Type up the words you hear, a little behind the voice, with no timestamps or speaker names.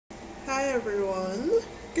Hi everyone,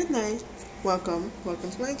 good night, welcome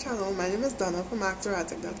to my channel. My name is Donna from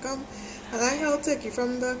rad.com, and I help take you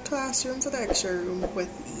from the classroom to the X-ray room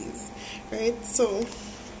with ease. Right, so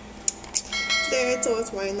today I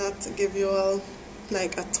thought why not give you all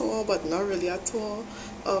like a tour, but not really a tour,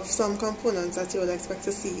 of some components that you would expect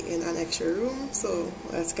to see in an X-ray room. So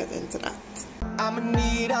let's get into that. I'm in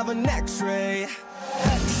need of an X-ray,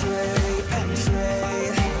 X-ray.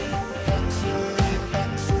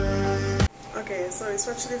 Okay, so it's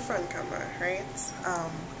actually front camera, right?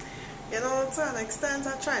 You know, to an extent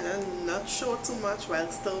I'm trying to not show too much while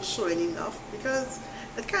still showing enough, because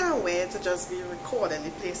it's kind of weird to just be recording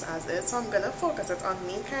the place as is. So I'm gonna focus it on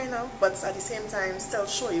me kind of, but at the same time still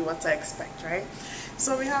show you what to expect, right?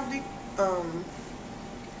 So we have the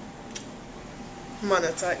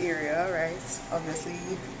monitor area, right? Obviously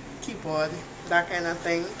keyboard, that kind of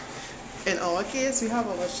thing. In our case, we have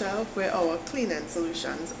our shelf where our cleaning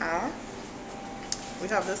solutions are. We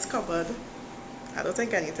have this cupboard. I don't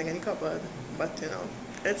think anything in the cupboard, but you know,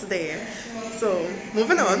 it's there. So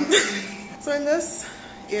moving on. So in this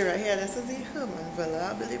area here, this is the Herman Villa,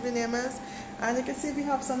 I believe the name is, and you can see we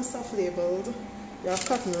have some stuff labeled. We have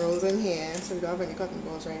cotton rolls in here, so we don't have any cotton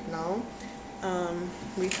balls right now.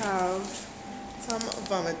 We have some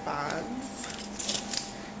vomit bags,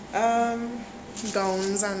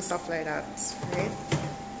 gowns and stuff like that, right?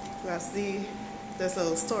 That's this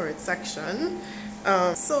little storage section.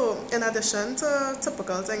 So in addition to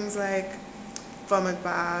typical things like vomit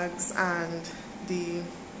bags and the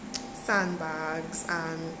sandbags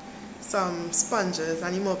and some sponges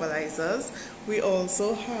and immobilizers, we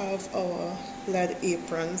also have our lead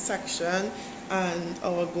apron section and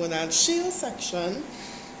our gonad shield section.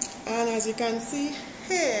 And as you can see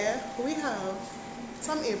here, we have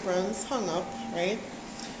some aprons hung up, right?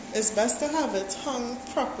 It's best to have it hung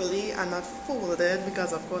properly and not folded,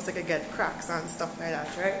 because of course it could get cracks and stuff like that,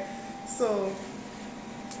 right? So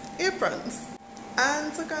aprons.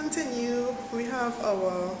 And to continue, we have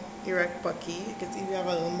our erect bucky. You can see we have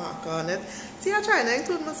a little marker on it. See, I'm trying to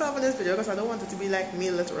include myself in this video because I don't want it to be like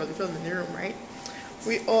me literally filming the room, right?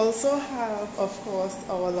 We also have, of course,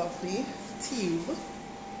 our lovely tube,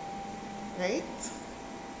 right?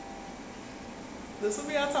 This will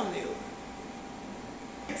be our thumbnail.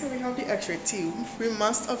 So we have the X-ray tube. We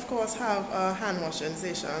must of course have a hand washing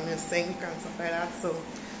station, a sink and stuff like that. So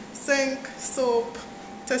sink, soap,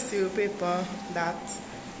 tissue paper, that.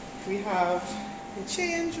 We have the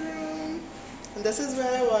change room, and this is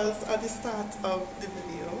where I was at the start of the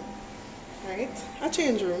video, right? A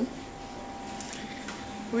change room.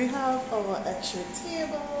 We have our X-ray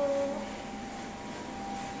table,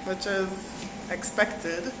 which is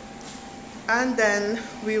expected. And then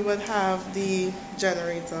we would have the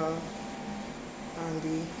generator and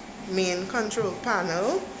the main control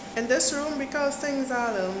panel. In this room, because things are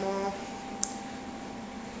a little more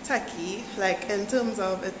techy, like in terms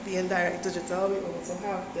of it being direct digital, we also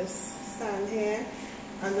have this stand here.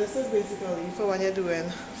 And this is basically for when you're doing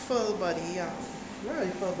full body, not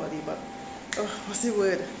really full body, but what's the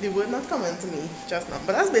word? The word not coming to me just now.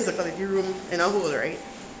 But that's basically the room in a whole, right?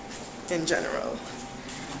 In general.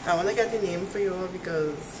 I want to get the name for you all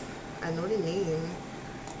because I know the name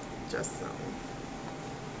just now.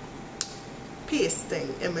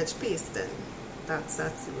 Pasting, image pasting. That's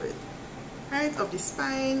the word. Right? Of the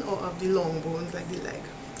spine or of the long bones like the leg.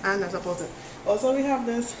 And that's about it. Also, we have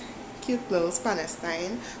this cute little Spanish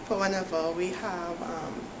sign for whenever we have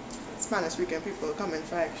Spanish speaking people coming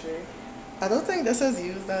for X-ray. I don't think this is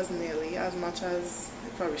used as nearly as much as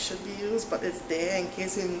it probably should be used, but it's there in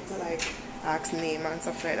case you need to like ask name and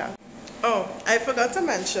stuff like that. Oh, I forgot to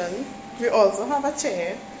mention, we also have a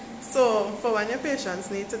chair. So for when your patients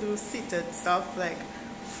need to do seated stuff like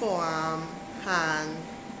forearm, hand,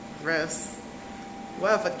 wrist,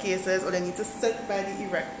 whatever cases, or they need to sit by the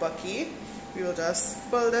erect bucky, we will just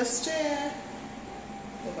pull this chair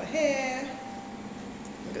over here.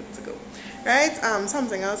 Good to go. Right,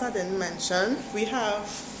 something else I didn't mention, we have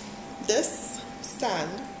this stand,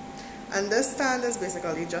 and this stand is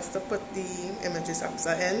basically just to put the image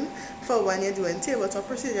sensor in for when you're doing tabletop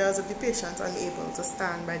procedures if the patient's unable to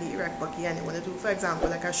stand by the erect bucky and you want to do, for example,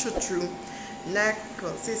 like a shoot through neck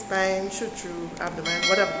or C-spine, shoot through abdomen,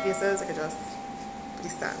 whatever the case is, you can just put the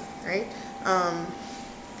stand, right?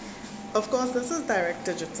 Of course, this is direct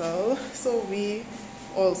digital, so we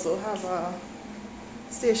also have a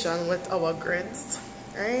station with our grids,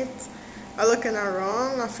 right? I'm looking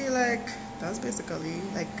around, I feel like that's basically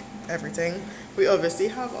like everything. We obviously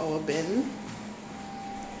have our bin,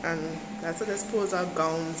 and that's to dispose of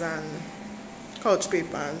gowns and couch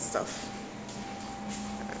paper and stuff.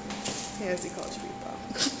 And here's the couch paper.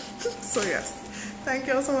 So yes, thank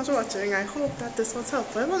you all so much for watching. I hope that this was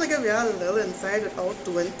helpful. I want to give you a little insight without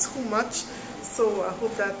doing too much, so I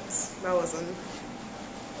hope that wasn't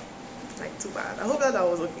like too bad. I hope that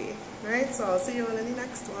was okay. Right, so I'll see you all in the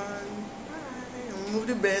next one. Bye. I'll move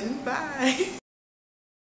the bin. Bye.